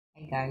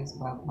guys,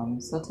 welcome.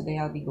 So today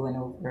I'll be going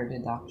over the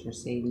Dr.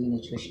 Sebi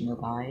Nutritional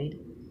Guide,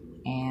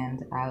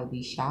 and I'll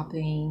be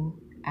shopping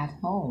at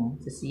home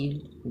to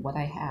see what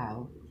I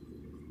have.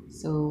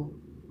 So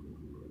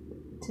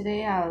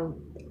today I'll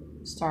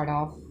start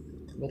off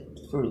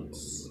with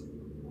fruits,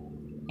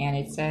 and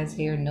it says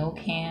here no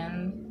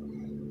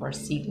canned or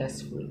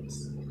seedless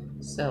fruits.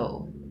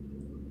 So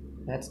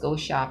let's go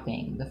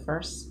shopping. The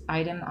first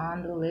item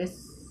on the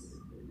list,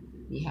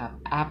 we have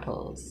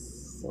apples.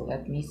 So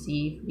let me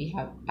see if we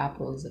have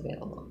apples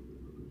available.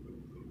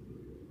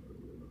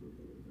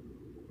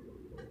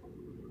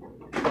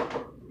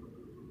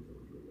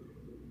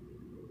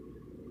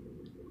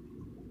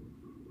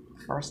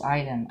 First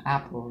item,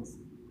 apples.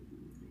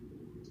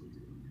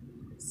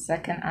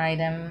 Second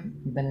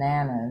item,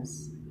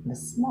 bananas. The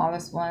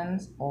smallest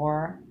ones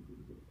or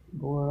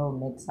Buro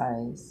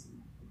mid-size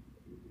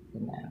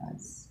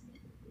bananas.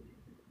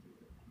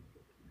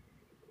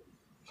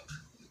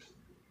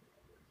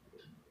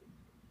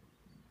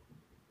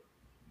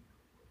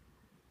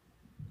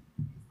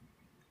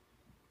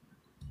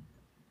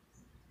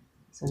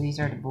 So these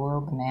are the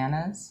Buro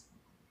bananas.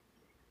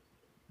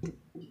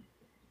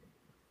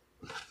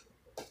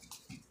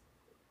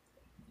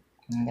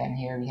 And then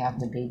here we have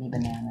the baby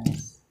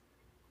bananas.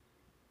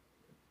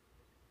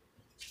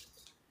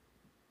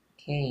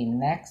 Okay,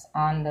 next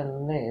on the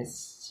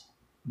list,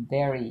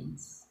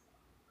 berries.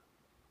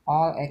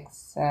 All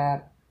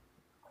except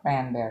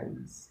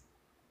cranberries.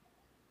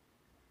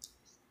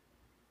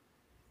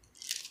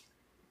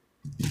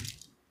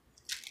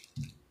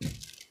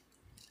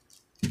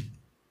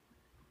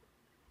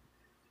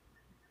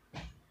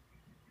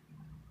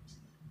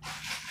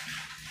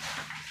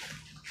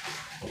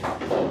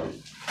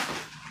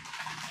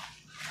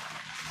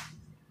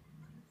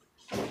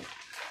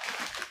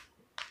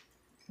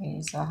 Okay,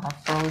 so I have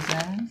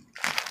frozen.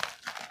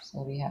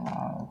 So we have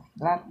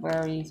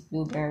blackberries,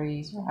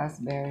 blueberries,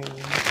 raspberries,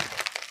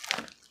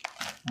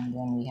 and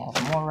then we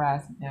have more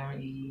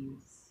raspberries.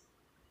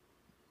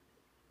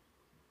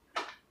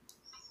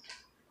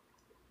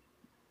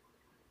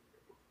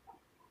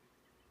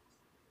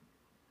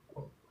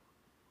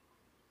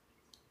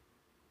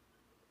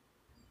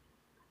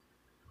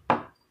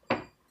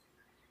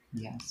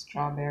 We have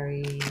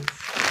strawberries.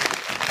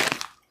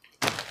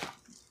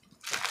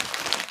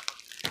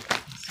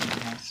 So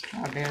we have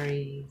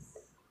strawberries.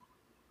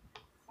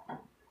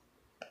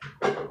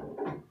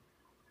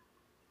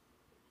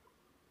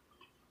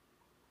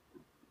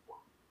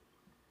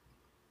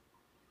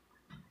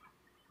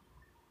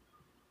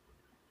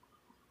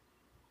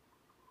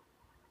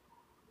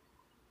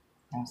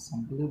 Have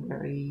some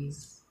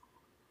blueberries.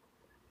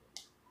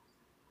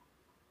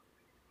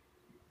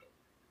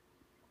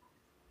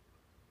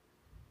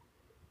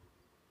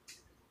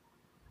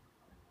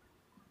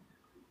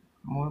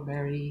 More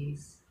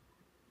berries.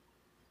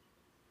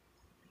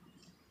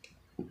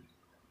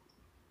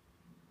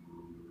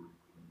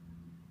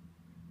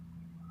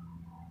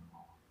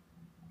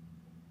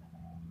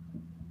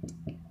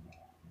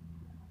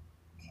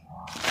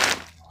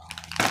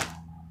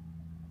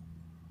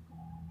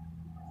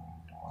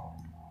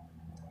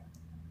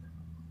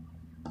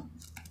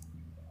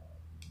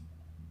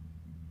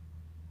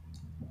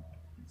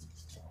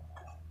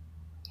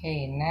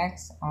 Okay,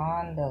 next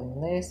on the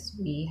list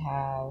we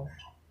have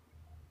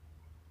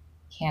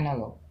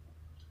cantaloupe.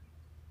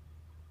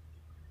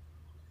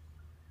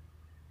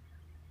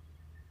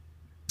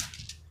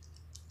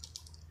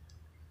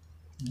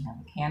 We have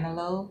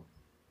cantaloupe.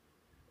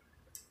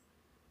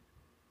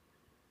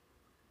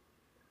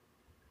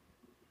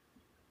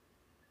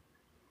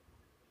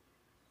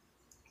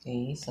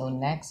 Okay, so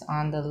next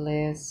on the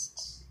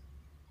list,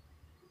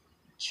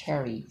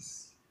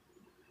 cherries.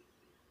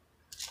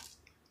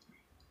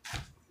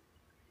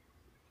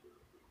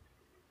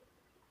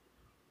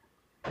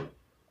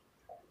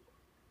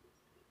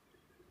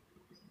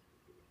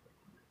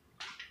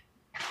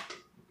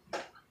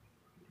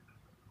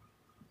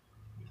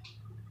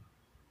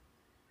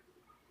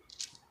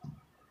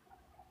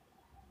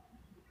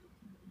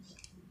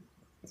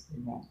 So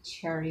we got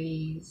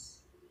cherries.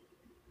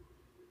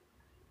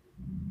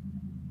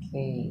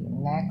 Okay,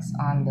 next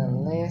on the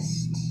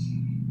list,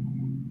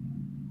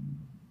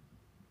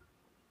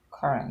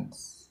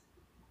 currants.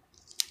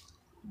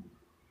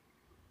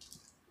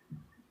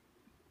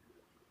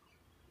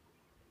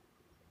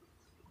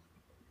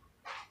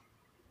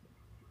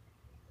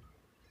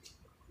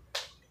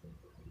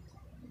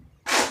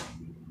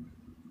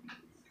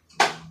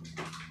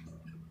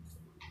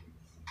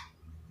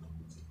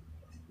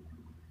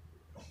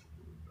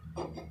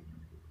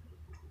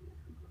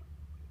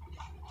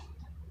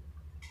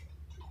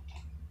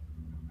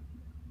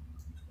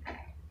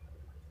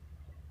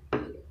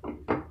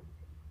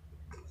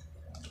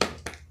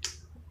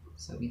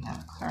 So we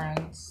have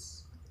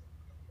currants.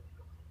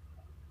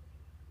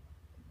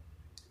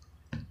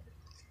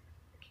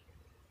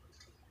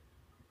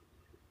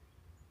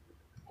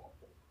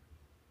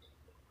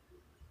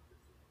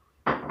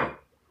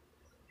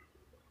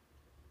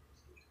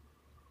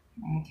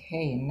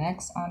 Okay,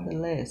 next on the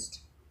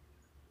list,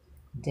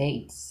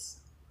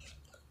 dates.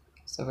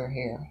 So we're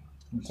here.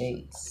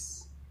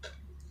 Dates.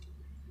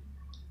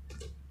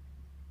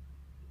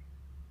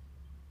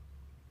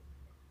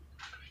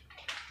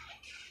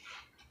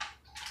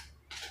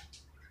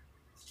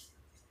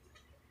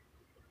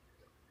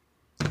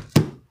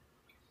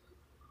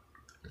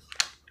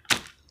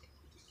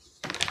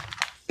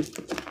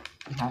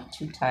 We have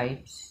two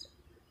types.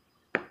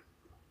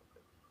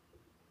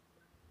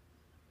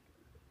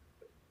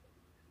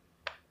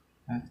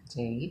 Of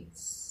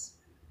dates.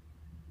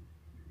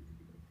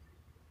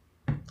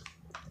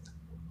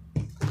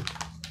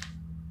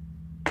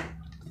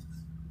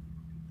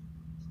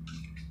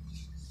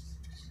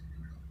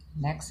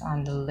 Next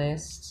on the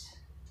list,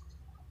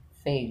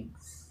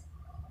 figs.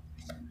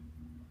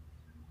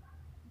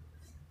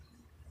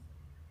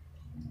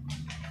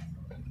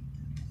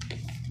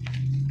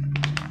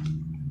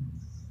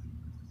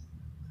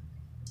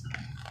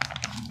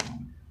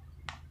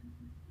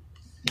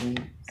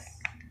 Figs.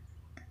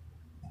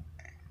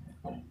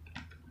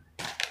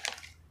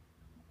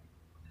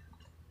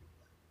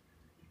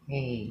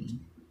 Okay.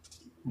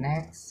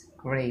 Next,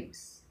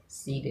 grapes,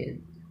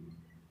 seeded.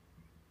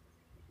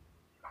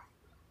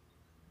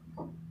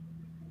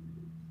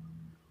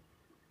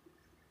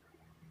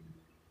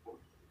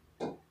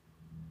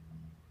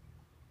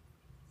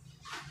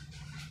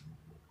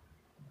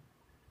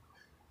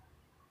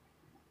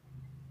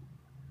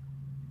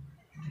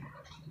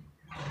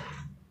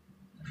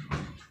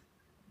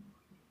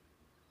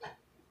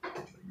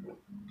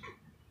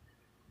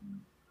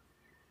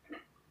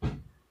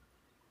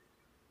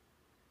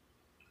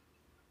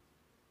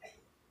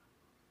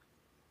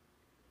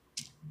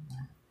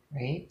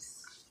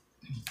 Grapes.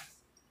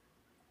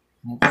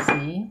 Let's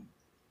see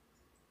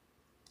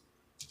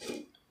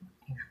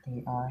if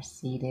they are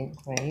seeded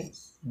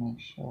grapes. Make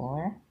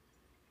sure.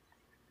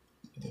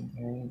 Okay,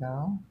 there you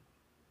go.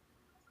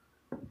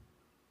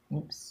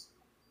 Oops.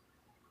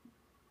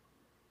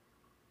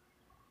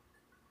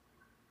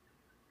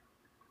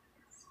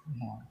 So we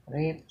have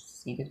grapes,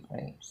 seeded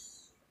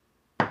grapes.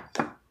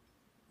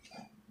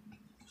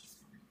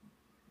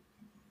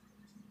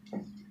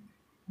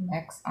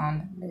 Next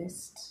on the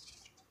list,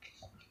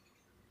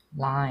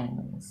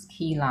 limes,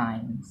 key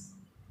limes.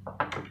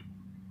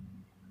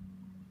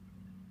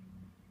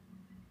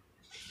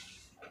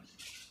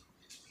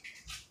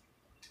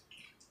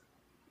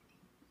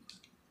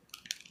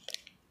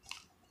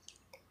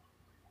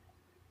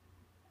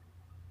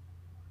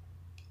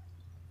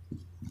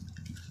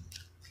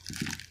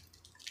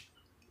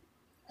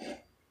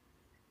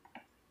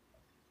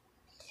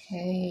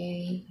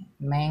 Okay,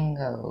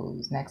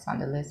 mangoes. Next on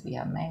the list, we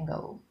have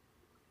mango.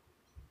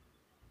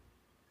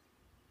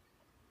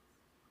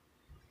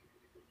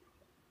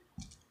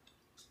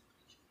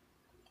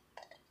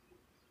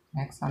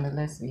 Next on the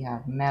list, we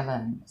have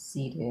melon,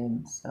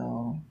 seeded.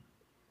 So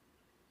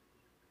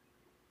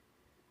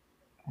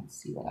let's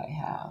see what I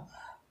have.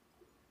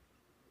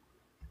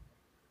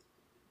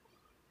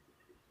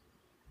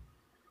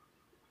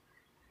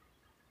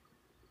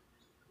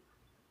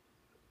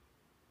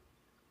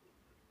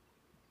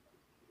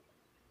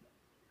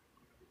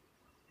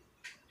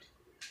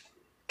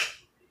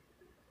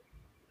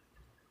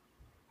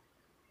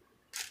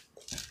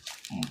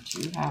 I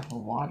do have a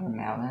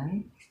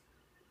watermelon.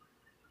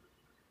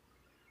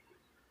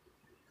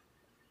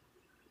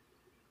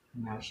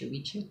 Now, should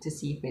we check to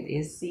see if it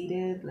is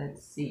seeded?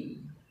 Let's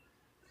see.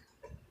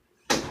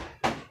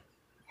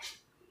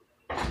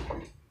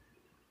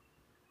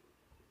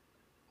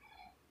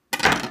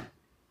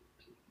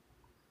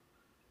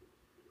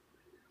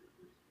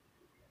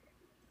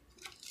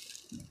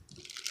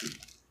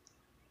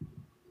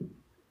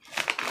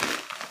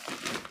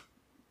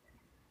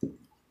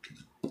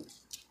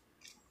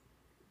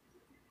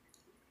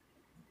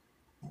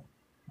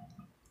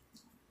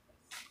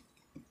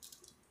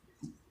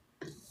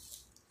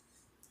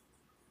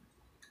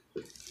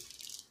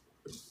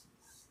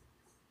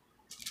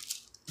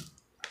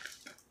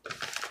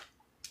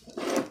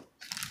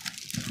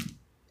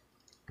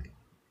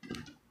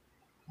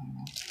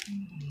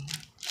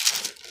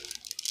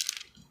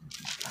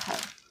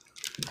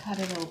 Cut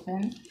it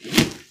open.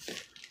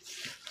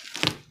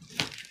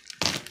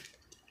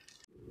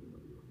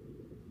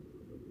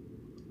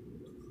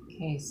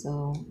 Okay,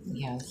 so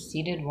we have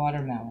seeded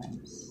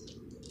watermelons.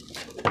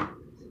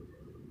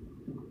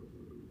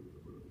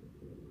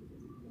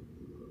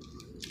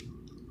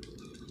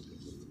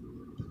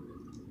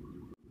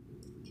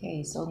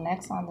 Okay, so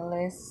next on the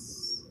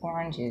list,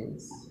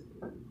 oranges.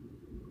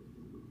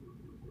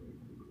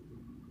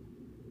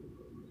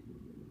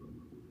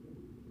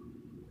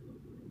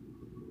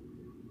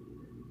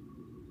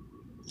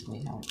 So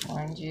we have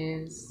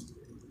oranges.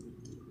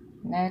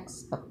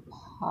 Next,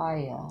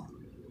 papaya.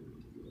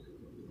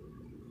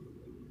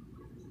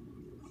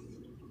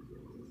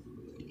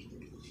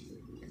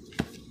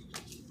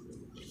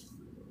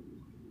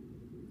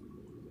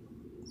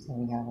 So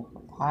we have a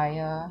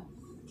papaya.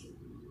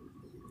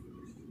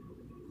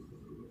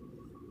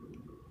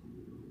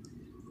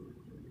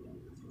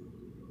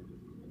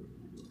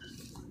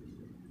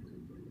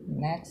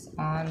 Next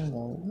on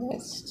the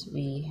list,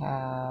 we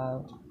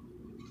have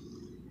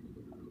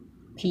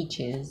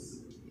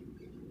peaches.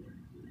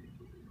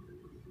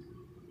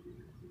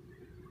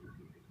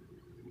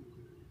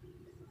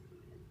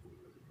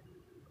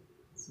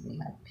 So we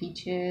have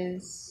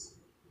peaches.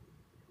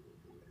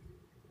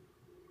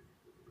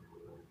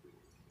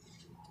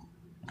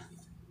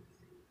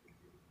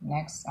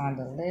 Next on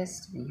the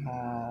list, we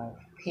have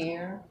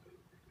pear.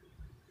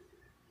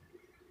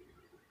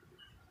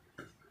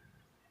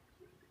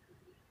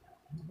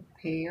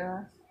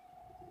 Pear.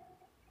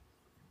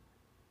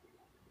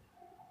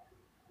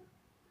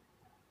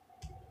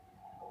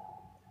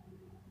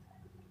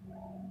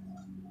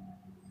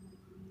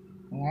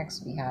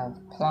 Next, we have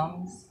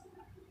plums.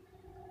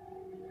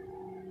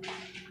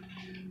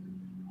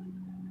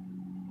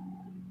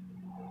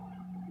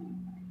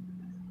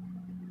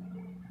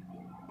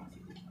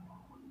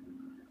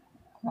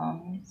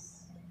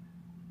 Plums.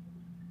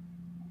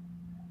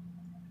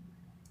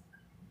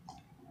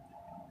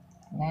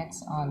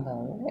 Next on the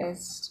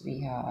list,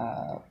 we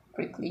have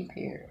prickly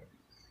pear.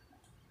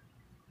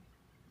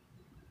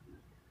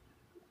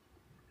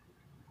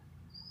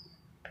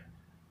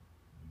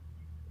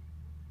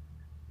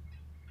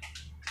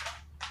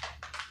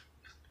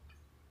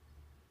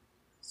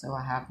 So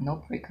I have no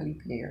prickly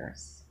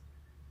pears.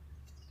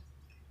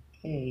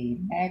 Okay,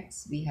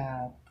 next we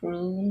have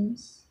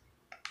prunes.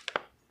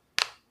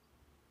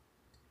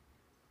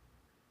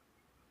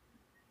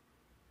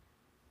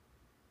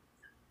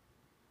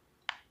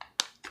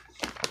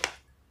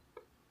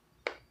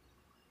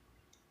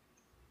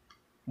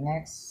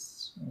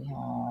 Next we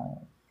have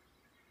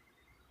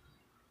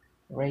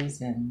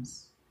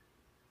raisins.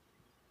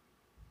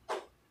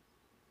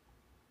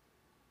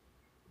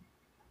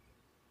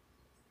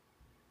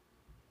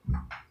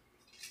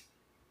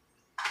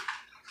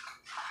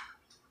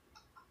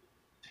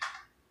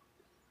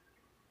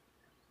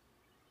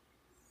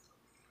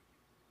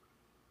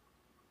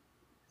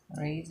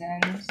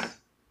 Raisins.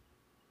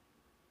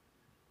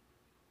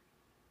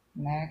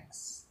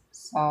 Next,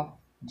 soft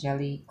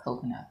jelly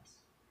coconut.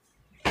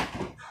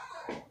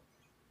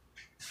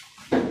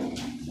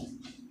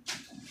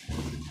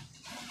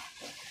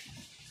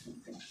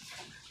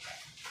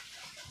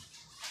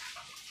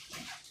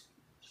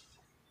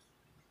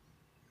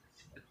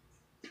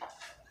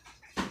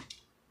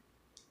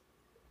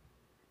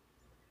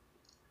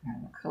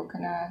 And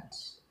coconut.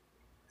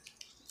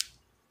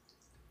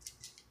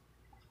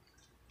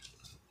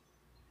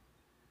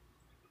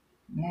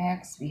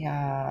 Next, we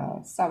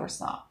have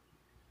soursop.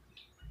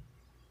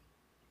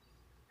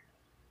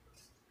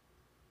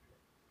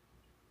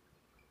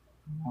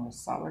 More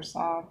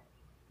soursop.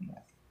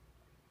 Yeah.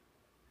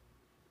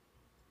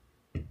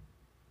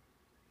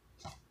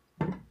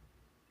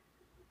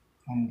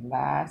 And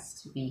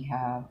last, we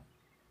have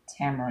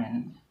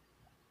tamarind.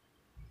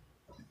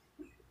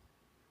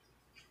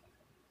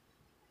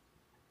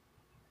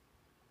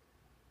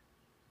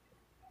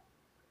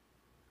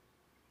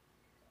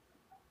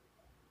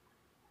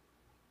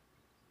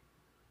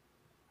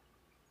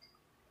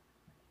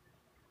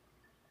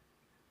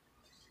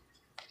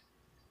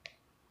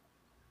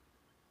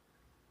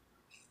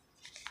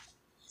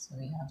 So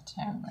we have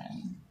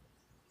tamarind.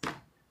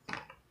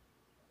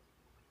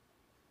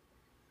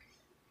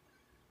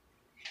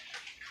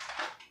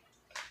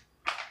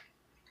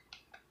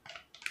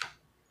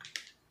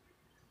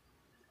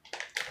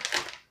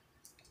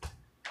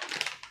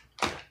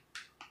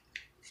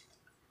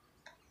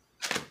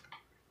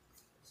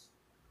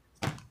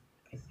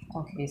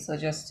 Okay, so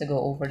just to go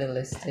over the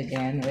list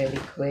again really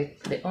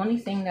quick, the only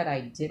thing that I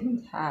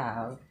didn't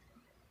have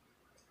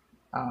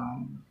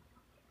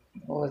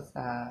what was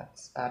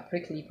that?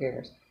 Prickly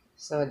pears.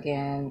 So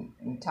again,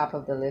 on top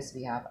of the list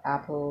we have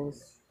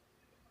apples.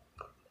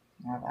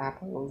 We have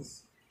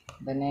apples,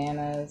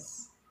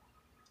 bananas,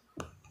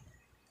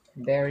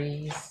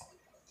 berries,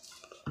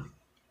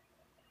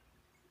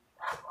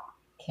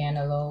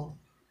 cantaloupe,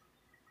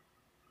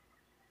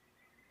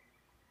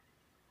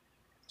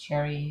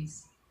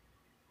 cherries.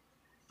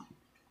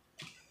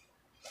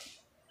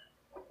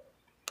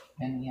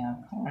 Then we have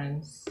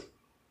currants,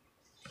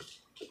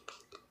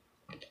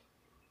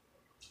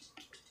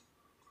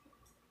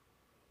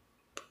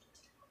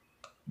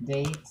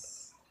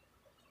 dates,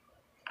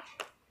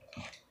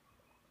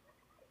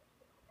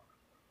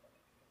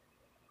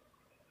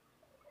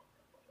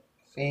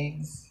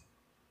 figs,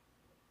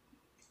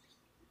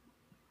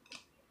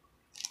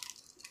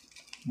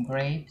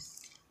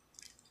 grapes,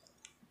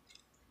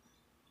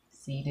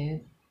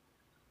 seeded,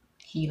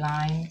 key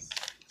limes,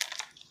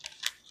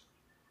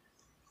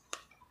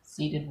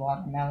 seeded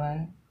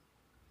watermelon,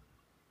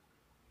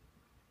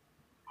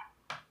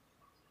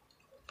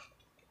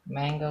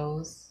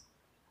 mangoes,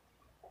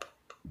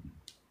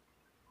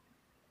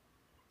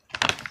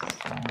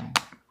 so,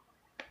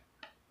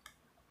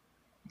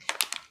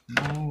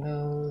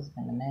 mangoes,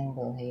 and a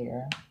mango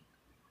here.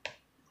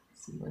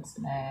 Let's see what's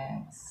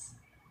next.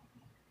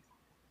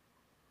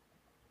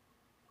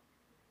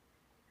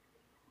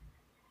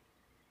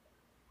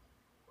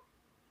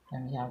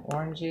 Then we have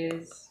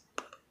oranges,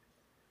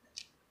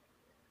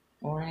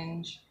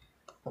 orange,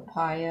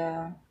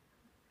 papaya,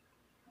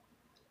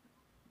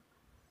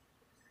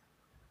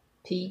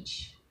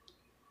 peaches,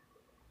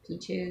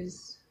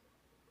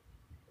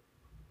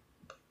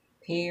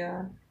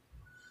 pear.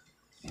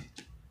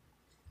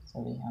 So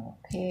we have a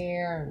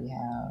pear, we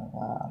have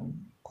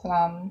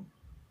plum,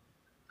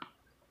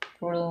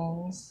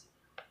 prunes.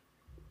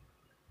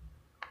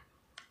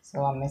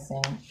 So I'm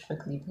missing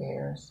prickly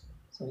pears.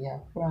 So we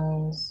have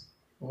prunes,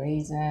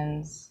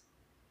 raisins,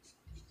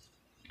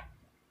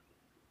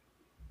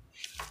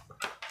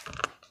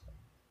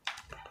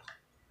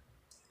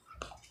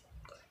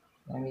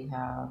 then we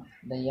have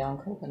the young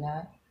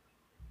coconut,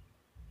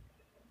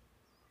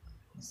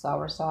 the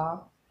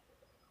soursop,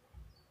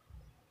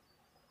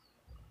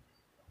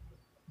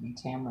 and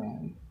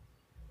tamarind.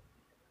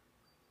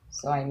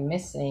 So I'm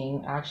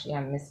missing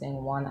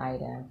one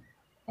item.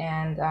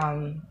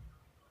 And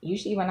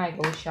usually when I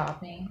go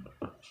shopping,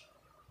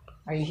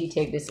 I usually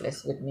take this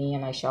list with me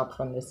and I shop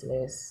from this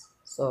list.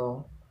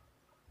 So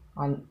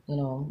on,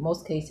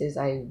 most cases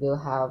I will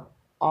have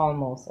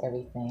almost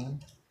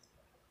everything.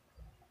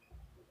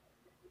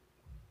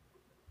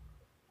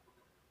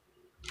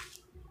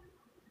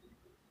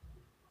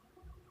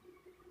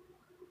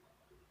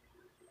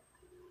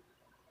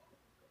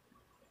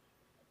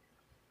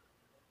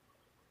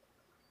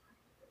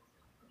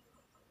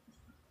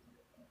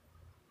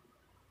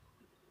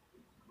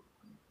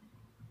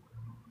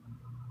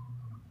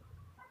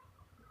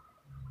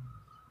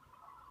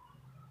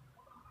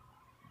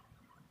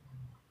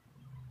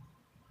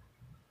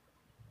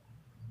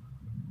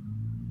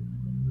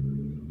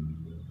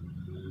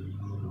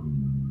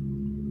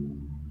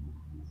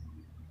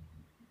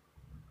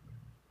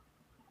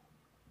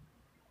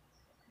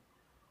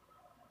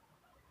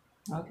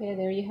 Okay,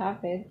 there you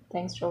have it.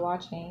 Thanks for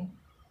watching.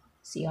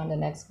 See you on the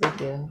next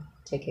video.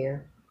 Take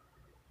care.